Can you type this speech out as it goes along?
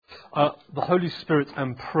The Holy Spirit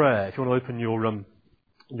and prayer. If you want to open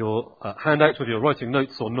your handout, whether you're writing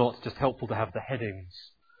notes or not, it's just helpful to have the headings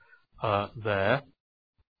there.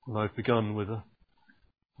 And I've begun with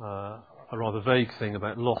a rather vague thing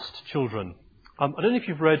about lost children. I don't know if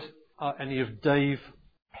you've read any of Dave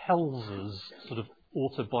Pelzer's sort of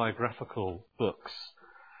autobiographical books.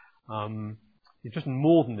 It's just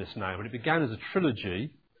more than this now, but it began as a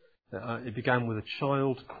trilogy. It began with A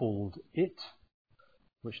Child Called It,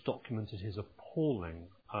 which documented his appalling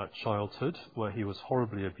childhood, where he was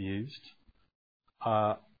horribly abused.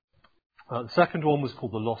 The second one was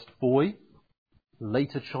called The Lost Boy,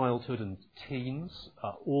 later childhood and teens,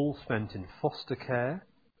 all spent in foster care.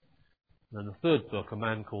 And then the third book, A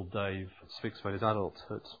Man Called Dave, speaks about his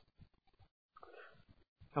adulthood.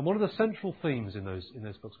 And one of the central themes in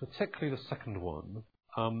those books, particularly the second one,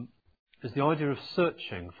 is the idea of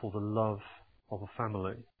searching for the love of a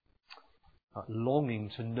family, longing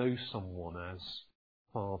to know someone as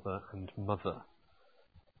father and mother.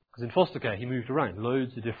 Because in foster care, he moved around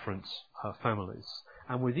loads of different families,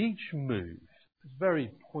 and with each move, it's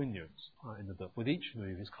very poignant in the book. With each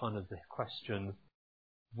move is kind of the question: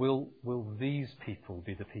 Will these people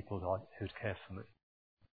be the people who'd care for me?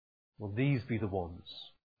 Will these be the ones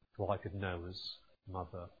who I could know as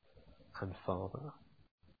mother and father?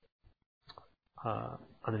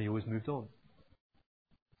 And then he always moved on.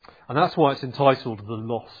 And that's why it's entitled The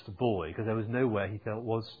Lost Boy, because there was nowhere he felt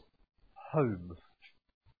was home,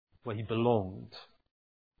 where he belonged.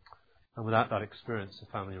 And without that experience of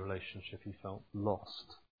family relationship, he felt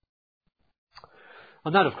lost.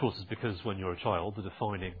 And that, of course, is because when you're a child, the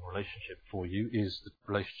defining relationship for you is the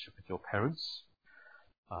relationship with your parents.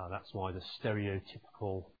 That's why the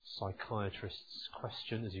stereotypical psychiatrist's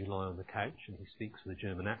question as you lie on the couch and he speaks with a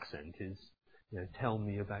German accent is, tell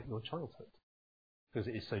me about your childhood. Because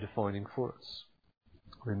it is so defining for us.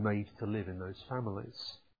 We're made to live in those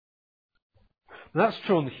families. And that's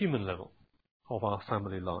true on the human level of our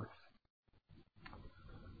family life.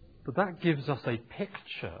 But that gives us a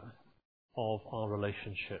picture of our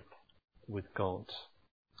relationship with God.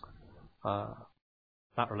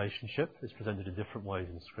 That relationship is presented in different ways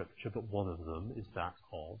in Scripture, but one of them is that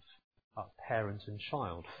of parent and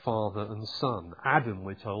child, father and son. Adam,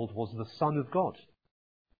 we're told, was the son of God.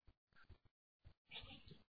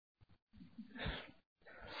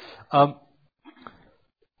 And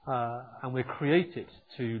we're created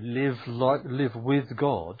to live with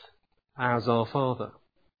God as our Father.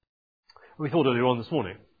 We thought earlier on this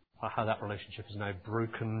morning how that relationship is now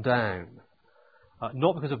broken down.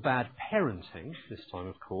 Not because of bad parenting, this time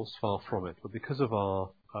of course, far from it, but because of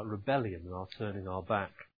our rebellion and our turning our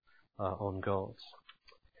back on God.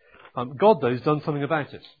 God, though, has done something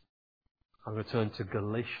about it. I'm going to turn to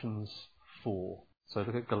Galatians 4. So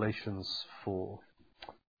look at Galatians 4.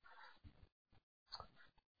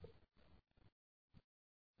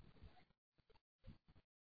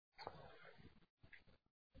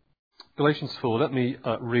 Galatians 4, let me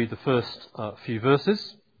read the first few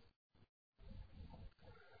verses.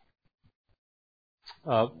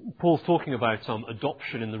 Paul's talking about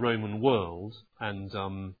adoption in the Roman world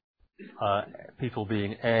and people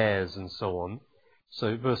being heirs and so on.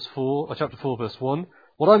 So chapter 4, verse 1.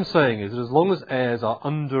 What I'm saying is that as long as heirs are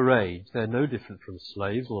underage, they're no different from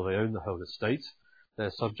slaves, although they own the whole estate.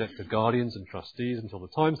 They're subject to guardians and trustees until the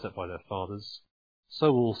time set by their fathers.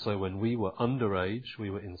 So also when we were underage, we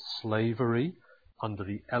were in slavery under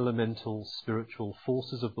the elemental spiritual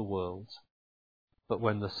forces of the world. But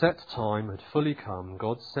when the set time had fully come,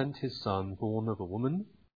 God sent his Son, born of a woman,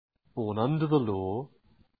 born under the law,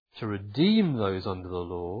 to redeem those under the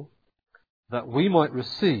law, that we might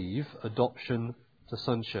receive adoption to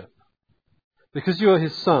sonship. Because you are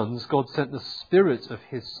his sons, God sent the Spirit of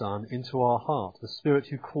his Son into our heart, the Spirit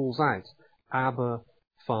who calls out, Abba,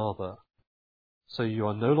 Father. So you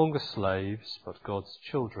are no longer slaves, but God's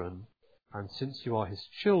children. And since you are his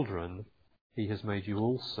children, he has made you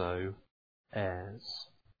also heirs.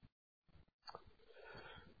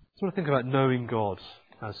 So I want to think about knowing God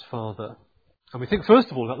as Father. And we think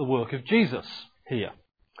first of all about the work of Jesus here.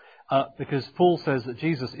 Because Paul says that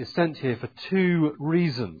Jesus is sent here for two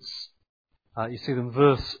reasons. You see them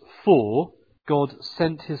verse 4. God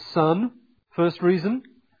sent his Son, first reason,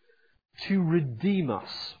 to redeem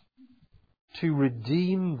us. To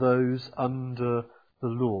redeem those under the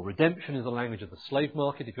law. Redemption is the language of the slave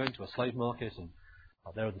market. If you go into a slave market and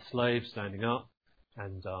there are the slaves standing up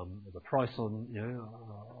and there's a price on,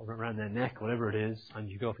 around their neck, whatever it is, and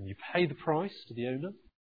you go up and you pay the price to the owner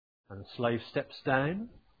and the slave steps down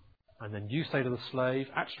and then you say to the slave,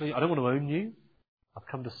 actually, I don't want to own you. I've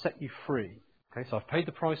come to set you free. Okay, so I've paid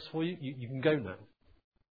the price for you. You can go now.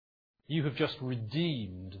 You have just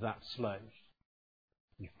redeemed that slave.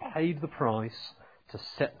 You've paid the price to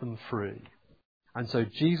set them free. And so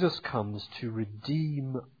Jesus comes to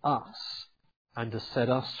redeem us and to set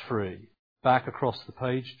us free. Back across the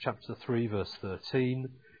page, chapter 3, verse 13,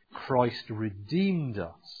 Christ redeemed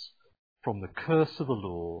us from the curse of the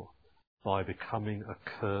law by becoming a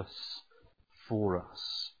curse for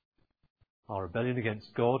us. Our rebellion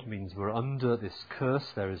against God means we're under this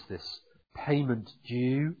curse. There is this payment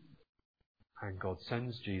due, and God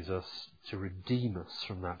sends Jesus to redeem us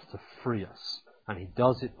from that, to free us. And he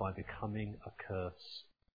does it by becoming a curse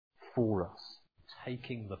for us,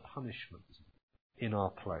 taking the punishment in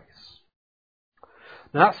our place.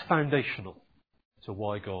 Now that's foundational to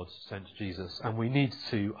why God sent Jesus, and we need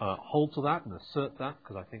to hold to that and assert that,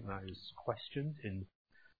 because I think that is questioned in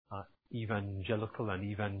evangelical and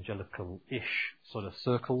evangelical-ish sort of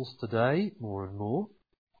circles today, more and more.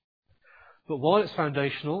 But while it's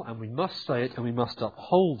foundational, and we must say it and we must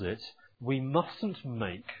uphold it, we mustn't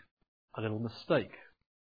make a little mistake,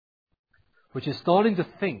 which is starting to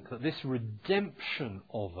think that this redemption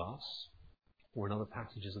of us, or in other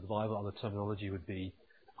passages of the Bible, other terminology would be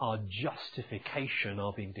our justification,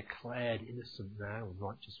 our being declared innocent now and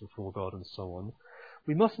righteous before God and so on.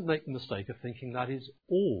 We mustn't make the mistake of thinking that is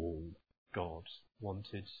all God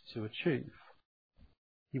wanted to achieve.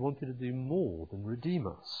 He wanted to do more than redeem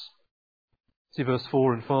us. See verse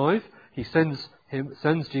 4 and 5. He sends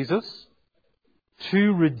Jesus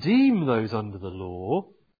to redeem those under the law,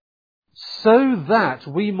 so that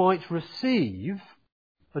we might receive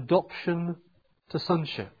adoption to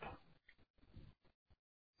sonship.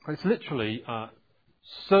 It's literally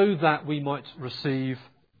so that we might receive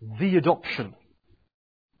the adoption.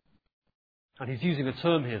 And he's using a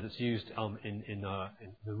term here that's used in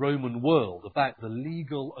the Roman world about the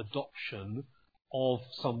legal adoption of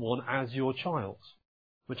someone as your child,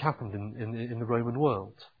 which happened in the Roman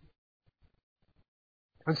world.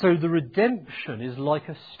 And so the redemption is like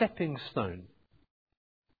a stepping stone.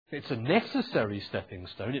 It's a necessary stepping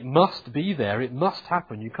stone. It must be there. It must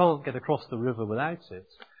happen. You can't get across the river without it.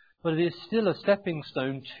 But it is still a stepping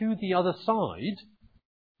stone to the other side.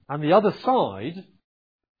 And the other side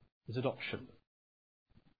is adoption.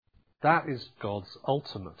 That is God's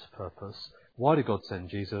ultimate purpose. Why did God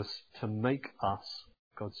send Jesus? To make us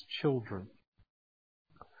God's children.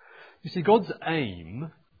 You see, God's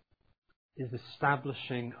aim is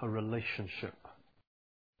establishing a relationship.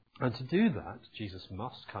 And to do that, Jesus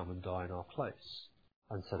must come and die in our place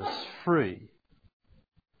and set us free.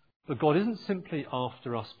 But God isn't simply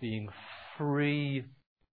after us being free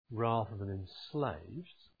rather than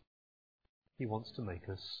enslaved. He wants to make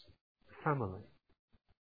us family.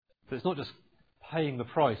 So it's not just paying the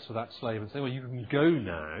price for that slave and saying, well, you can go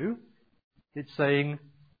now. It's saying,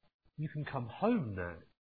 you can come home now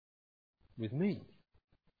with me.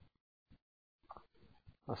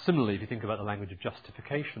 Now, similarly, if you think about the language of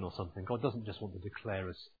justification or something, God doesn't just want to declare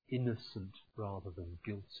us innocent rather than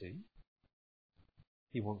guilty.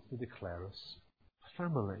 He wants to declare us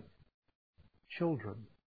family, children.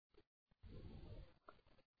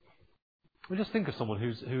 We just think of someone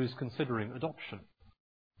who is considering adoption.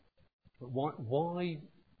 But why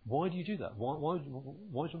do you do that? Why do you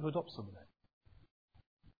want to adopt somebody?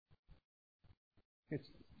 It's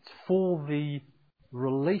for the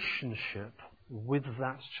relationship with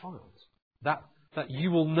that child. That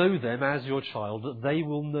you will know them as your child, that they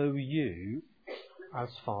will know you as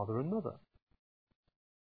father and mother.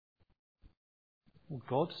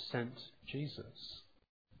 God sent Jesus,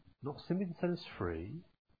 not simply to set us free,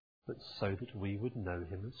 but so that we would know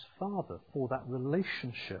him as Father, for that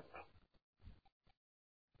relationship.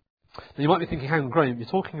 Now you might be thinking, hang on, Graham, you're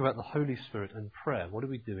talking about the Holy Spirit and prayer. What are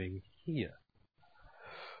we doing here?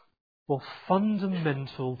 Well,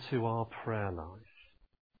 fundamental to our prayer life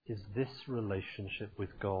is this relationship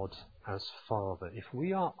with God as Father. If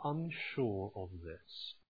we are unsure of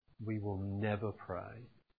this, we will never pray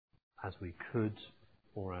as we could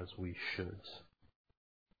or as we should.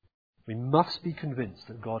 We must be convinced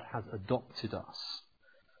that God has adopted us,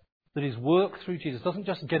 that his work through Jesus doesn't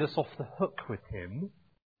just get us off the hook with him,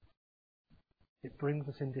 it brings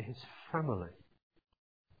us into his family.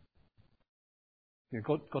 You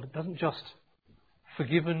know, God doesn't just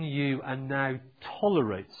forgiven you and now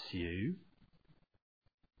tolerates you.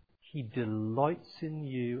 He delights in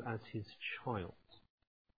you as his child.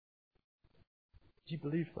 Do you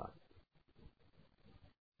believe that?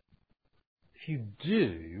 If you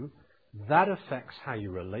do, that affects how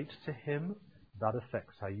you relate to him. That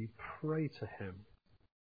affects how you pray to him.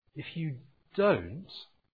 If you don't,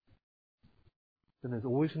 then there's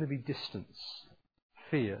always going to be distance,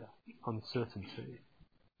 fear, uncertainty.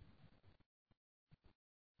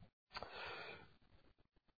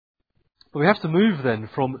 But we have to move then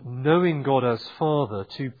from knowing God as Father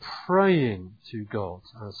to praying to God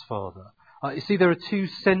as Father. You see, there are two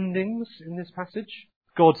sendings in this passage.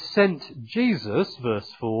 God sent Jesus, verse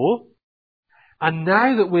 4, and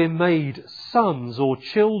now that we're made sons or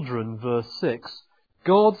children, verse 6,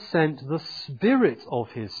 God sent the Spirit of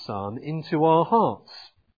His Son into our hearts.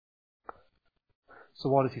 So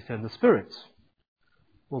why does He send the Spirit?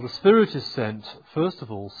 Well, the Spirit is sent, first of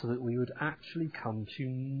all, so that we would actually come to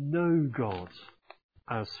know God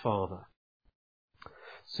as Father.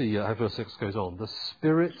 See how verse 6 goes on. The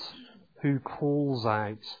Spirit who calls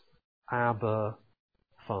out, Abba,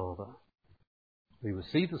 Father. We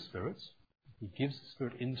receive the Spirit. He gives the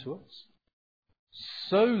Spirit into us,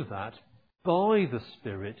 so that by the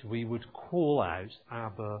Spirit we would call out,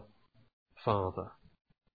 Abba, Father.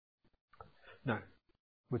 Now,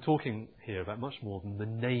 we're talking here about much more than the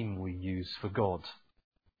name we use for God.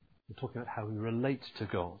 We're talking about how we relate to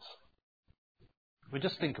God. We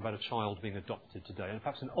just think about a child being adopted today, and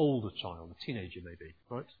perhaps an older child, a teenager maybe,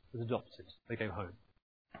 right? Was adopted. They go home.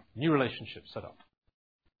 New relationship set up.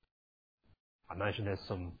 I imagine there's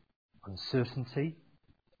some uncertainty,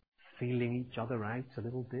 feeling each other out a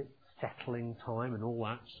little bit, settling time and all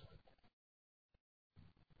that.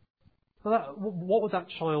 Well, what would that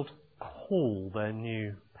child call their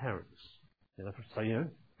new parents? You know, say,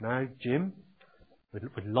 now, Jim,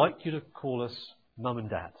 we'd like you to call us Mum and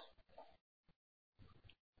Dad.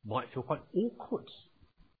 Might feel quite awkward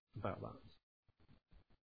about that.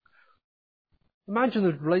 Imagine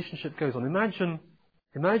the relationship goes on. Imagine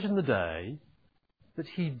the day that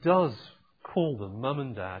he does call them Mum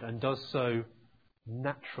and Dad and does so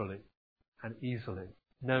naturally and easily,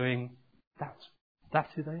 knowing that's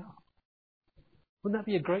who they are. Wouldn't that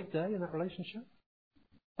be a great day in that relationship?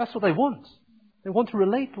 That's what they want. They want to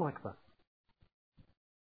relate like that.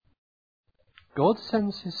 God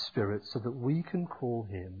sends His Spirit so that we can call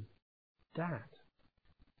Him Dad.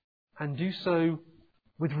 And do so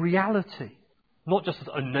with reality. Not just as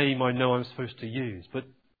a name I know I'm supposed to use, but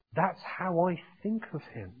that's how I think of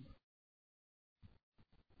Him.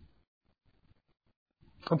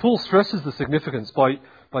 And Paul stresses the significance by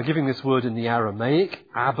giving this word in the Aramaic,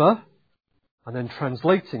 Abba, and then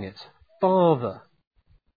translating it, Father.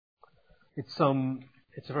 It's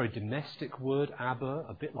a very domestic word, Abba,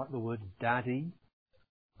 a bit like the word Daddy.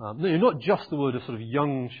 Not just the word of sort of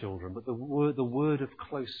young children, but the word of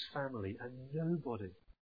close family. And nobody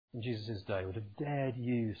in Jesus' day would have dared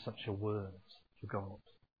use such a word for God.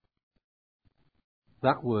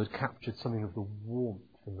 That word captured something of the warmth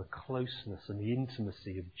and the closeness and the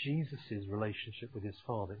intimacy of Jesus' relationship with His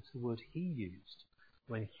Father. It's the word He used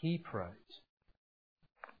when He prayed.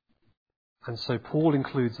 And so Paul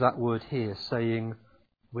includes that word here, saying,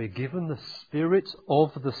 we're given the Spirit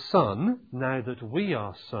of the Son, now that we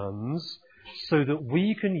are sons, so that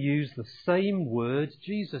we can use the same word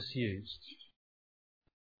Jesus used.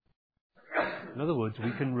 In other words,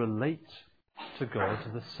 we can relate to God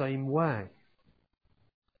the same way.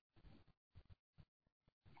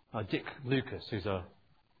 Dick Lucas, who's a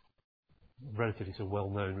relatively sort of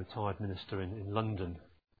well-known retired minister in London,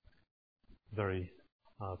 very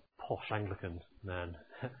posh Anglican man,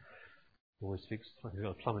 always speaks like he's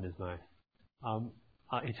got a plum in his mouth.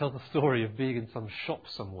 He tells a story of being in some shop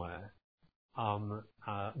somewhere,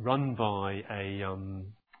 run by a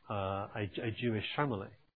Jewish family.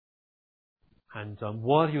 And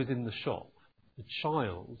while he was in the shop, the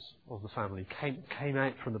child of the family came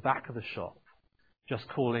out from the back of the shop, just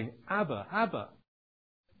calling, Abba, Abba.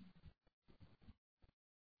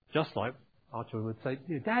 Just like our children would say,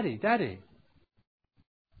 Daddy, Daddy.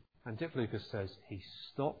 And Dick Lucas says he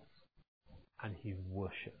stopped and he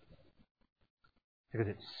worshipped. Because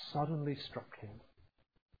it suddenly struck him.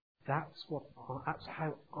 That's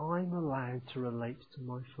how I'm allowed to relate to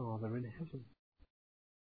my Father in heaven.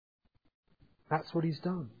 That's what He's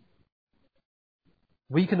done.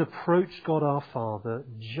 We can approach God our Father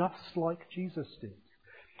just like Jesus did.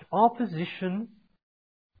 Our position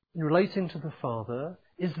in relating to the Father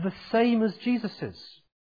is the same as Jesus's.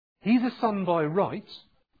 He's a son by right.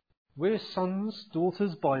 We're sons,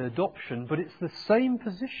 daughters by adoption, but it's the same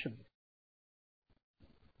position.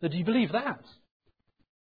 Now, do you believe that?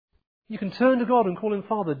 You can turn to God and call Him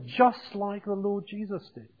Father just like the Lord Jesus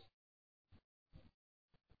did.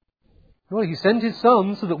 Well, He sent His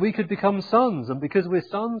Son so that we could become sons, and because we're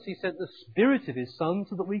sons, He sent the Spirit of His Son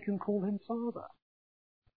so that we can call Him Father.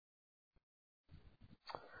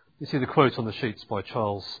 You see the quote on the sheets by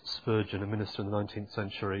Charles Spurgeon, a minister in the 19th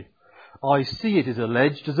century. I see it is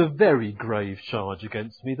alleged as a very grave charge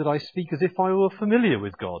against me that I speak as if I were familiar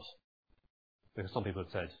with God. Because some people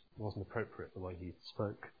have said it wasn't appropriate the way he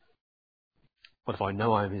spoke. But if I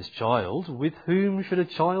know I am his child, with whom should a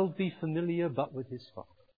child be familiar but with his father?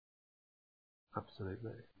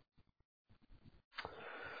 Absolutely.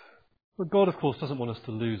 But God, of course, doesn't want us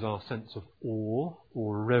to lose our sense of awe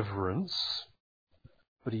or reverence,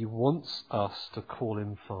 but he wants us to call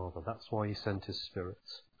him Father. That's why he sent his Spirit.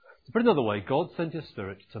 To put it another way, God sent his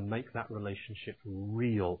Spirit to make that relationship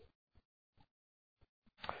real.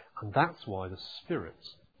 And that's why the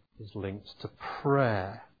Spirit is linked to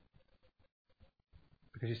prayer.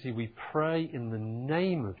 Because you see, we pray in the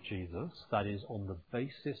name of Jesus, that is, on the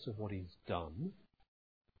basis of what he's done,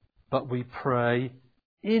 but we pray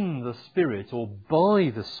in the Spirit or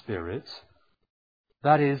by the Spirit,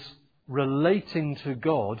 that is, relating to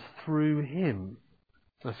God through him.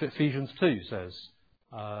 As Ephesians 2 says,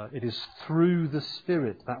 it is through the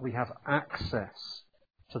Spirit that we have access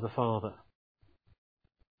to the Father.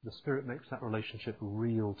 The Spirit makes that relationship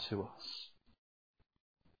real to us.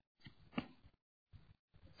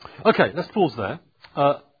 Okay, let's pause there.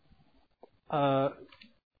 Let's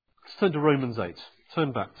turn to Romans 8.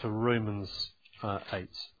 Turn back to Romans 8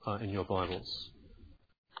 in your Bibles.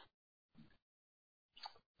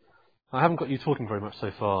 I haven't got you talking very much so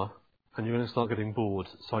far, and you're going to start getting bored,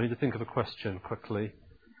 so I need to think of a question quickly.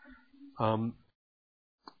 So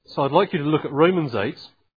I'd like you to look at Romans 8,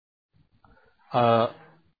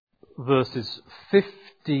 verses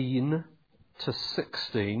 15 to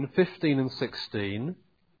 16, 15 and 16.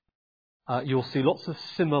 You'll see lots of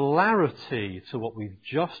similarity to what we've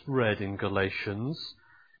just read in Galatians.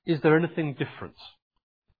 Is there anything different?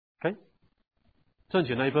 Okay? Turn to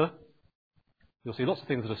your neighbour. You'll see lots of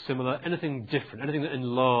things that are similar. Anything different? Anything that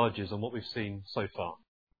enlarges on what we've seen so far?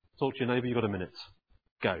 Talk to your neighbour. You've got a minute.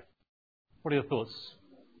 Go. What are your thoughts?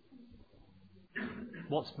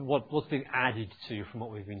 What's being added to you from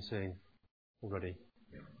what we've been seeing already?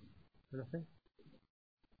 Anything?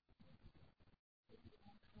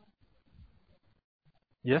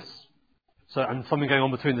 Yes? So, and something going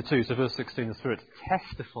on between the two. So verse 16, the Spirit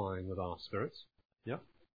testifying with our spirits. Yeah?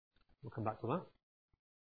 We'll come back to that.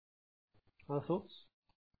 Other thoughts?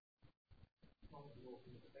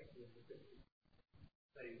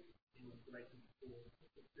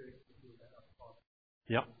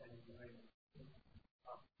 Yeah.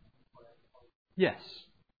 Yes.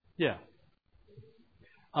 Yeah.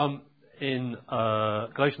 In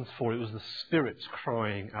Galatians 4, it was the Spirit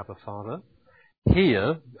crying, Abba, Father.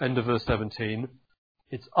 Here, end of verse 17,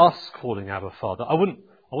 it's us calling Abba, Father. I want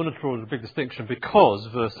to draw a big distinction because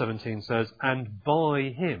verse 17 says, and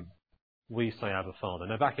by him we say Abba, Father.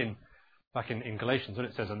 Now back in Galatians, when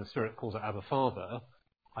it says, and the Spirit calls it Abba, Father,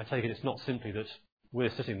 I take it it's not simply that we're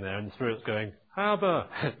sitting there and the Spirit's going, Abba.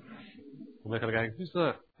 And we're kind of going, who's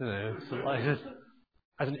that? You know,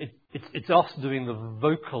 it's us doing the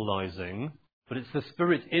vocalizing, but it's the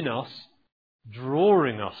Spirit in us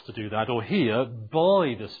drawing us to do that, or here,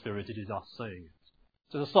 by the Spirit, it is us saying it.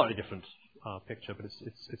 So it's a slightly different picture, but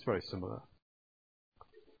it's very similar.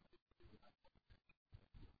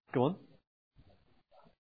 Go on.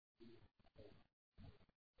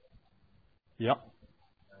 Yeah.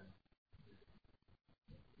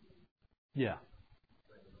 Yeah.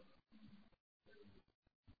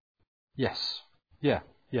 Yes. Yeah.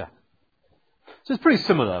 Yeah. So it's pretty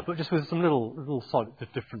similar, but just with some little slight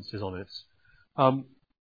differences on it.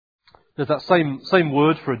 There's that same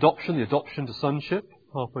word for adoption, the adoption to sonship,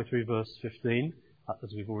 halfway through verse 15.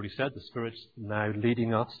 As we've already said, the Spirit's now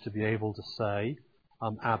leading us to be able to say,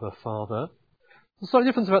 Abba, Father. There's a slight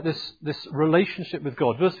difference about this relationship with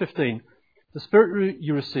God. Verse 15, the Spirit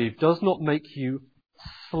you receive does not make you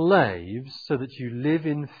slaves so that you live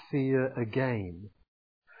in fear again.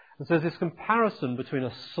 And so there's this comparison between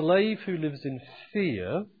a slave who lives in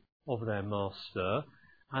fear of their master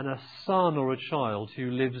and a son or a child who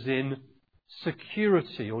lives in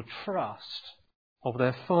security or trust of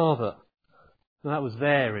their father. Now, that was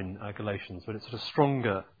there in Galatians, but it's sort of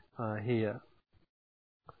stronger here.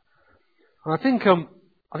 And I think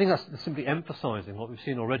that's simply emphasising what we've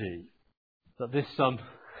seen already, that this... I'm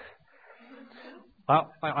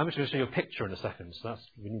actually going to show you a picture in a second, so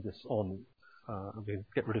we need this on, and we can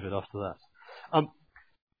get rid of it after that.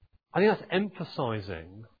 I think that's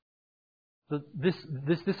emphasising that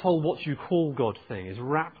this whole what you call God thing is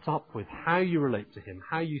wrapped up with how you relate to him,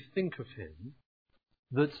 how you think of him,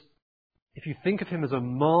 that if you think of him as a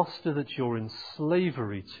master that you're in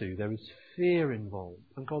slavery to, there is fear involved,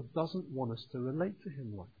 and God doesn't want us to relate to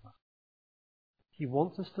him like that. He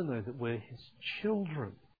wants us to know that we're his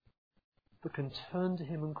children, but can turn to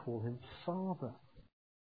him and call him Father.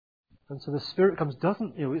 And so the Spirit comes,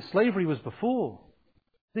 slavery was before.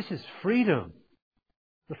 This is freedom.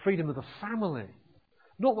 The freedom of the family.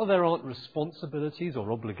 Not that there aren't responsibilities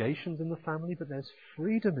or obligations in the family, but there's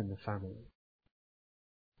freedom in the family.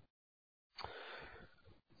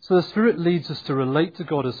 So the Spirit leads us to relate to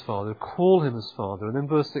God as Father, call him as Father. And then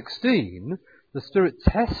verse 16, the Spirit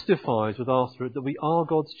testifies with our spirit that we are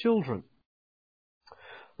God's children.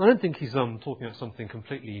 I don't think he's talking about something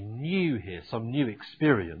completely new here, some new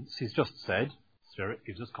experience. He's just said, Spirit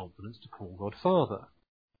gives us confidence to call God Father.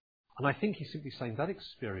 And I think he's simply saying that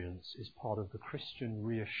experience is part of the Christian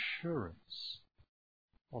reassurance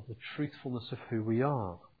of the truthfulness of who we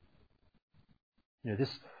are. This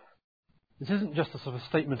isn't just a sort of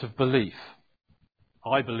statement of belief.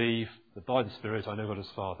 I believe that by the Spirit I know God as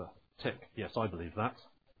Father. Tick. Yes, I believe that.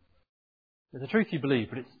 It's a truth you believe,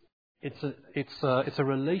 but it's a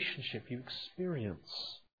relationship you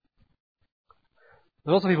experience.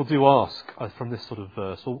 A lot of people do ask from this sort of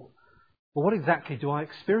verse, well, what exactly do I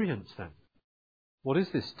experience then? What is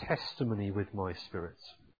this testimony with my spirit?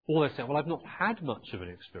 Or they say, well, I've not had much of an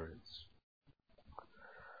experience.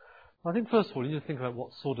 I think first of all, you need to think about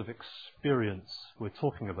what sort of experience we're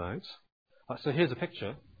talking about. So here's a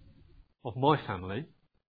picture of my family.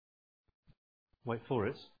 Wait for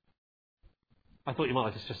it. I thought you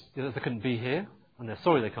might have just they couldn't be here, and they're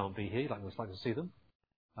sorry they can't be here. You'd like to see them.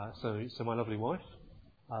 So my lovely wife,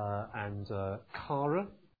 and Cara,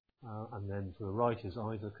 and then to the right is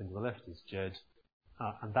Isaac, and to the left is Jed,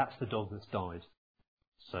 and that's the dog that's died.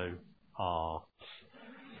 So,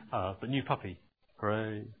 but new puppy.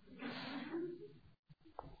 Hooray.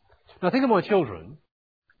 Now think of my children.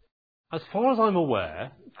 As far as I'm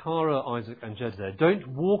aware, Cara, Isaac and Jed there don't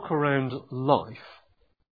walk around life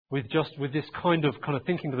with this kind of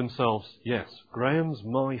thinking to themselves, yes, Graham's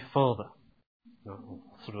my father.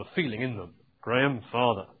 Sort of a feeling in them. Graham,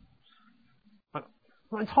 father. I'm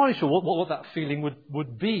not entirely sure what that feeling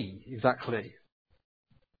would be exactly.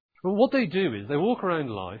 But what they do is they walk around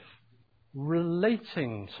life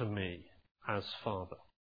relating to me as father.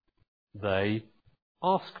 They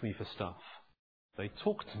ask me for stuff. They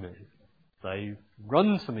talk to me. They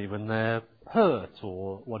run to me when they're hurt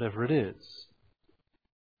or whatever it is.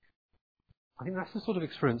 I think that's the sort of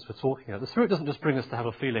experience we're talking about. The Spirit doesn't just bring us to have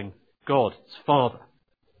a feeling, God, it's Father.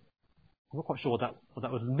 I'm not quite sure what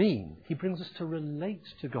that would mean. He brings us to relate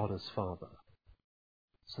to God as Father,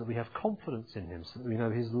 so that we have confidence in him, so that we know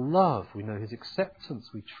his love, we know his acceptance,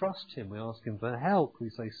 we trust him, we ask him for help, we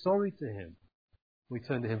say sorry to him, we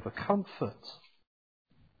turn to him for comfort.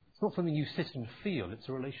 It's not something you sit and feel, it's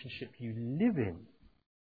a relationship you live in.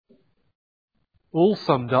 All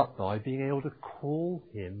summed up by being able to call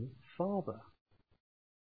him Father.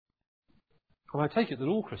 And I take it that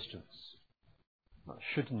all Christians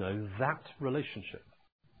should know that relationship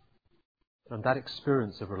and that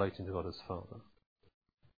experience of relating to God as Father.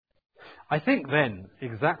 I think then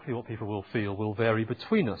exactly what people will feel will vary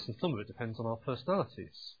between us, and some of it depends on our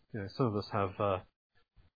personalities. Some of us have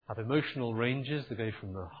emotional ranges that go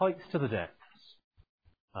from the heights to the depths.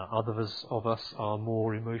 Others of us are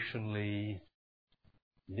more emotionally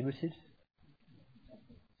limited,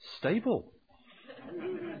 stable.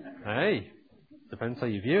 Hey, depends how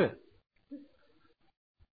you view it.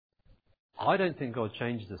 I don't think God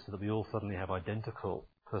changes us so that we all suddenly have identical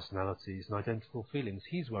personalities and identical feelings.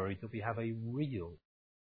 He's worried that we have a real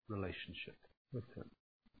relationship with him.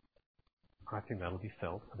 I think that'll be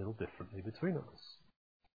felt a little differently between us.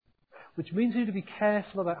 Which means we need to be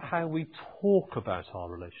careful about how we talk about our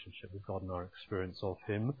relationship with God and our experience of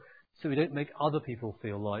him, so we don't make other people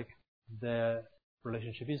feel like their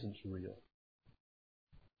relationship isn't real.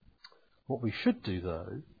 What we should do,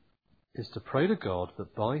 though, is to pray to God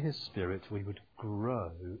that by his Spirit we would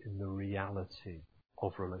grow in the reality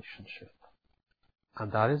of relationship.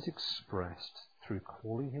 And that is expressed through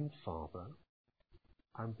calling him Father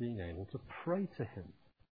and being able to pray to him.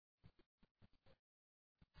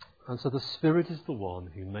 And so the Spirit is the one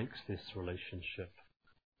who makes this relationship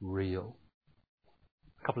real.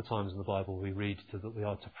 A couple of times in the Bible we read that we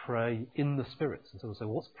are to pray in the Spirit. And so we'll say,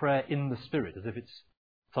 what's prayer in the Spirit? As if it's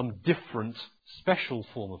some different, special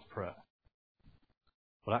form of prayer.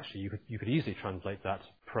 Well, actually, you could easily translate that,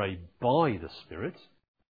 pray by the Spirit.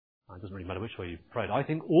 It doesn't really matter which way you pray. I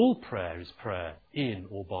think all prayer is prayer in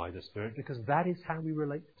or by the Spirit, because that is how we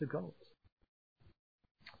relate to God.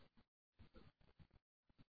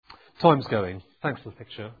 Time's going. Thanks for the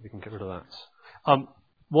picture. We can get rid of that.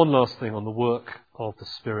 One last thing on the work of the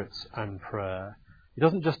Spirit and prayer. He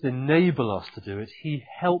doesn't just enable us to do it, he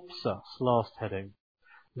helps us. Last heading.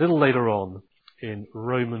 A little later on in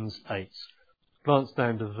Romans 8. Glance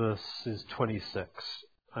down to verses 26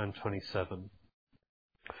 and 27.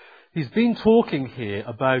 He's been talking here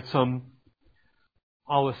about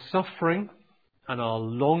our suffering and our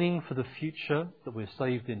longing for the future, that we're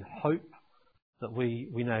saved in hope, that we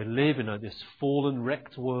now live in this fallen,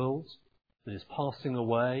 wrecked world that is passing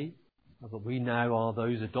away, but we now are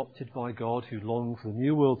those adopted by God who long for the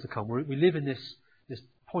new world to come. We live in this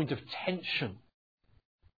point of tension.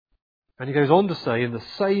 And he goes on to say, in the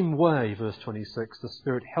same way, verse 26, the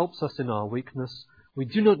Spirit helps us in our weakness. We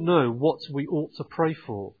do not know what we ought to pray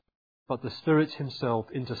for, but the Spirit himself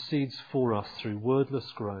intercedes for us through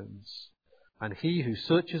wordless groans. And he who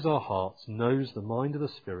searches our hearts knows the mind of the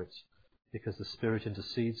Spirit, because the Spirit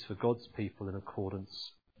intercedes for God's people in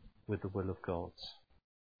accordance with the will of God.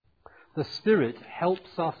 The Spirit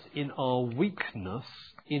helps us in our weakness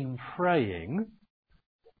in praying,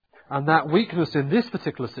 and that weakness in this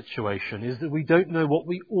particular situation is that we don't know what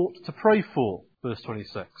we ought to pray for, verse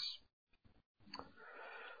 26.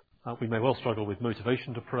 We may well struggle with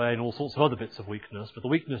motivation to pray and all sorts of other bits of weakness, but the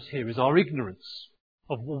weakness here is our ignorance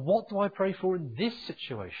of, well, what do I pray for in this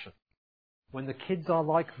situation? When the kids are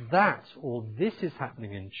like that, or this is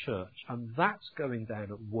happening in church, and that's going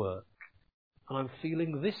down at work, and I'm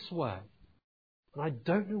feeling this way, and I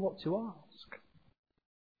don't know what to ask.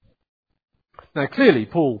 Now, clearly,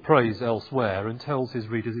 Paul prays elsewhere and tells his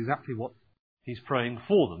readers exactly what he's praying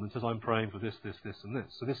for them, and says, I'm praying for this, this, this, and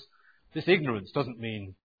this. So this ignorance doesn't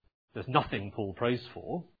mean there's nothing Paul prays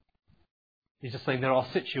for. He's just saying there are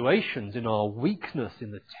situations in our weakness,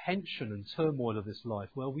 in the tension and turmoil of this life,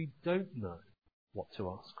 where we don't know what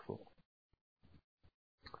to ask for.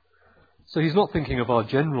 So he's not thinking of our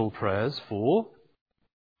general prayers for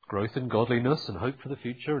growth in godliness and hope for the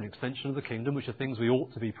future and extension of the kingdom, which are things we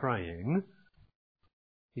ought to be praying.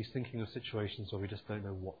 He's thinking of situations where we just don't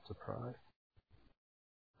know what to pray.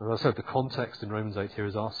 As I said, the context in Romans 8 here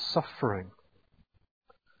is our suffering.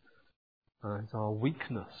 It's our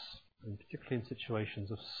weakness, and particularly in situations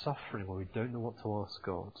of suffering where we don't know what to ask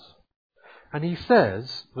God. And he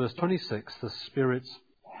says, verse 26, the Spirit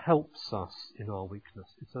helps us in our weakness.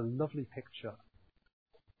 It's a lovely picture.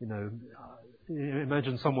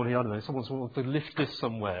 Imagine someone here, someone wants to lift this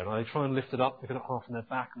somewhere, and they try and lift it up, they've got it half on their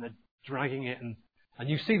back, and they're dragging it, and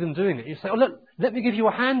you see them doing it. You say, oh, look, let me give you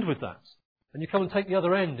a hand with that. And you come and take the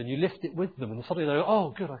other end, and you lift it with them, and suddenly they go,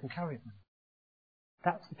 oh, good, I can carry it now.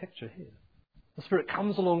 That's the picture here. The Spirit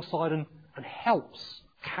comes alongside and helps,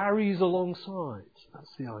 carries alongside. That's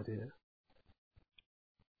the idea.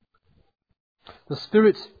 The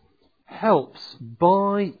Spirit helps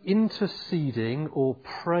by interceding or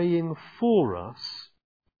praying for us.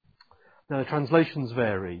 Now, the translations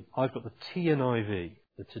vary. I've got the TNIV,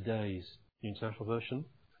 the Today's New International Version.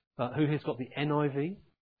 Who here's got the NIV?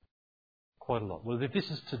 Quite a lot. Well, if this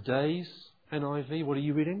is today's NIV, what are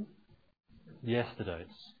you reading? Yesterday's.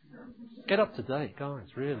 Get up to date,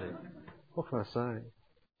 guys, really. What can I say?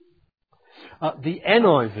 The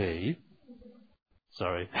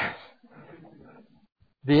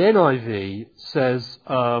NIV says,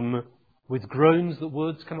 with groans that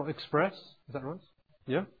words cannot express. Is that right?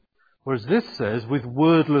 Yeah? Whereas this says, with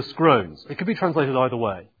wordless groans. It could be translated either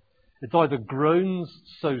way. It's either groans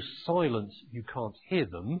so silent you can't hear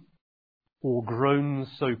them, or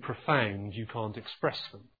groans so profound you can't express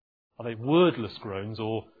them. Are they wordless groans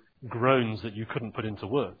or groans that you couldn't put into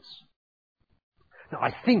words? Now,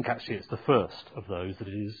 I think actually it's the first of those, that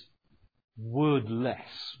it is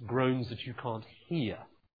wordless, groans that you can't hear.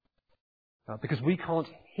 Because we can't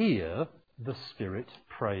hear the Spirit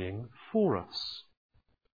praying for us.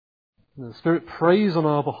 The Spirit prays on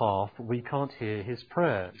our behalf, but we can't hear his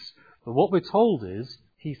prayers. But what we're told is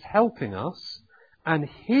he's helping us, and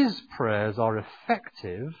his prayers are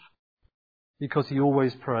effective because he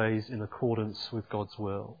always prays in accordance with God's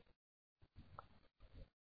will.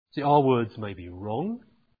 See, our words may be wrong.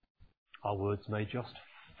 Our words may just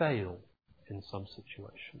fail in some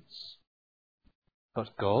situations.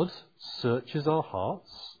 But God searches our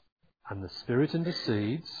hearts, and the Spirit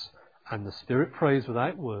intercedes, and the Spirit prays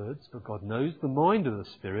without words, but God knows the mind of the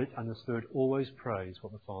Spirit, and the Spirit always prays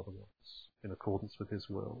what the Father wants in accordance with his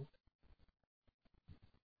will.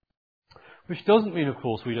 Which doesn't mean, of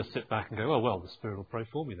course, we just sit back and go, oh, well, the Spirit will pray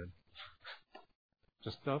for me then.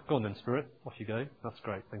 Just go on then, Spirit. Off you go. That's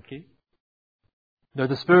great. Thank you. No,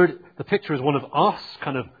 the picture is one of us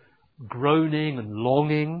kind of groaning and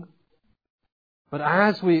longing. But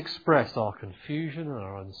as we express our confusion and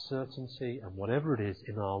our uncertainty and whatever it is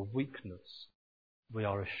in our weakness, we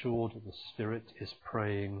are assured that the Spirit is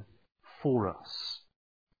praying for us.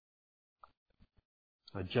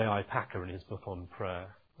 J.I. Packer, in his book on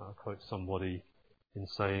prayer, quotes somebody in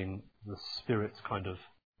saying the Spirit kind of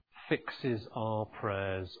fixes our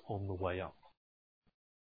prayers on the way up.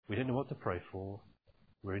 We don't know what to pray for.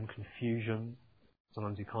 We're in confusion.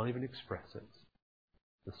 Sometimes you can't even express it.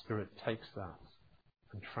 The Spirit takes that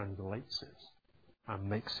and translates it and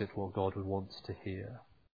makes it what God would want to hear.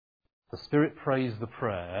 The Spirit prays the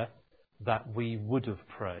prayer that we would have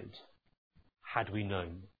prayed had we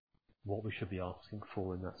known what we should be asking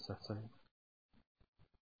for in that setting.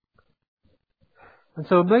 And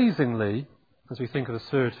so amazingly, as we think of the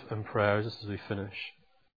Spirit and prayer, just as we finish,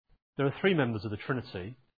 there are 3 members of the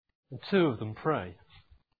Trinity, and 2 of them pray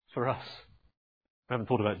for us. We haven't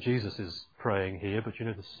thought about Jesus' praying here, but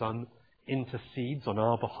the Son intercedes on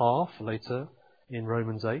our behalf later in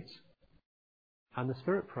Romans 8, and the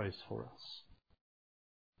Spirit prays for us.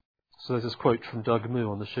 So there's this quote from Doug Moo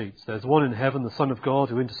on the sheets. There's one in heaven, the Son of God,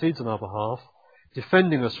 who intercedes on our behalf,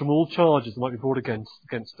 defending us from all charges that might be brought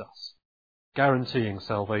against us, guaranteeing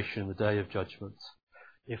salvation in the day of judgment.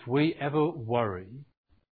 If we ever worry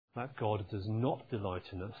that God does not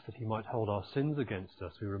delight in us, that he might hold our sins against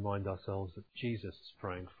us, we remind ourselves that Jesus is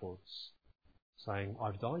praying for us, saying,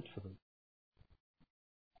 I've died for them.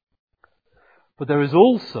 But there is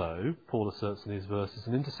also, Paul asserts in these verses,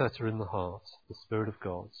 an intercessor in the heart, the Spirit of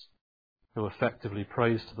God, who effectively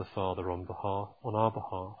prays to the Father on our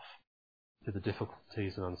behalf through the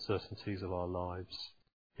difficulties and uncertainties of our lives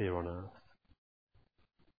here on earth.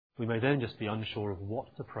 We may then just be unsure of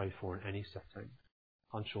what to pray for in any setting,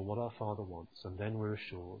 unsure what our Father wants, and then we're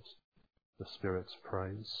assured the Spirit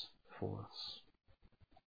prays for us.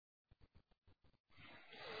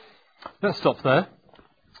 Let's stop there.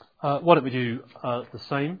 Why don't we do the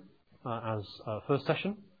same as first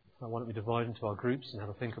session? Why don't we divide into our groups and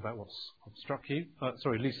have a think about what struck you?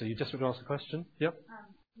 Sorry, Lisa, you just would ask a question? Yep.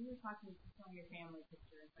 You were talking from your family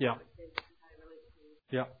picture. Yeah.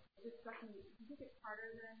 Yeah. It just struck me. Do you think it's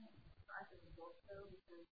harder than for us as adults, though,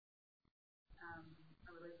 because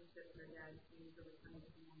our relationship with our dad changed over time, and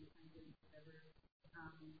one time doing whatever.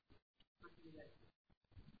 Something that,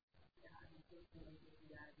 yeah, I'm still with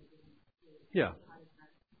your dad. Yeah.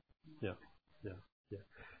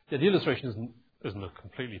 Yeah, the illustration isn't a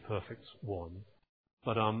completely perfect one,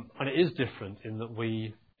 but and it is different in that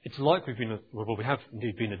it's like we have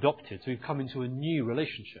indeed been adopted, so we've come into a new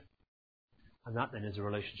relationship, and that then is a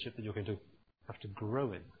relationship that you're going to have to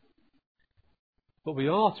grow in. But we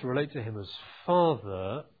are to relate to him as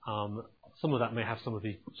Father. Some of that may have some of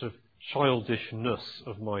the sort of childishness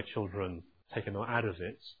of my children taken out of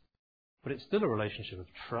it, but it's still a relationship of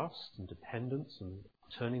trust and dependence and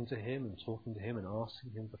turning to him and talking to him and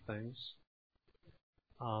asking him for things.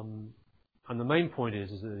 And the main point is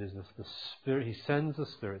that the Spirit, he sends the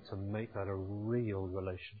Spirit to make that a real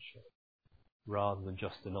relationship rather than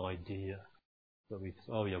just an idea that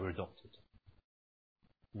we're adopted.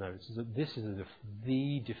 No, it's that this is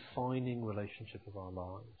the defining relationship of our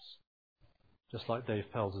lives. Just like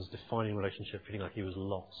Dave Pell's defining relationship, feeling like he was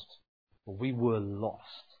lost. Well, we were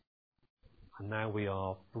lost. And now we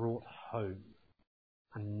are brought home.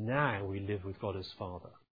 And now we live with God as Father.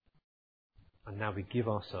 And now we give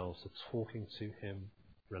ourselves to talking to him,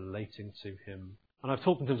 relating to him. And I've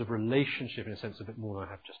talked in terms of relationship in a sense a bit more than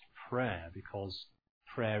I have just prayer, because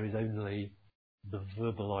prayer is only the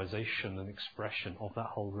verbalization and expression of that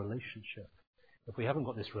whole relationship. If we haven't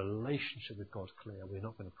got this relationship with God clear, we're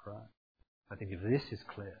not going to pray. I think if this is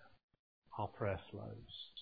clear, our prayer flows.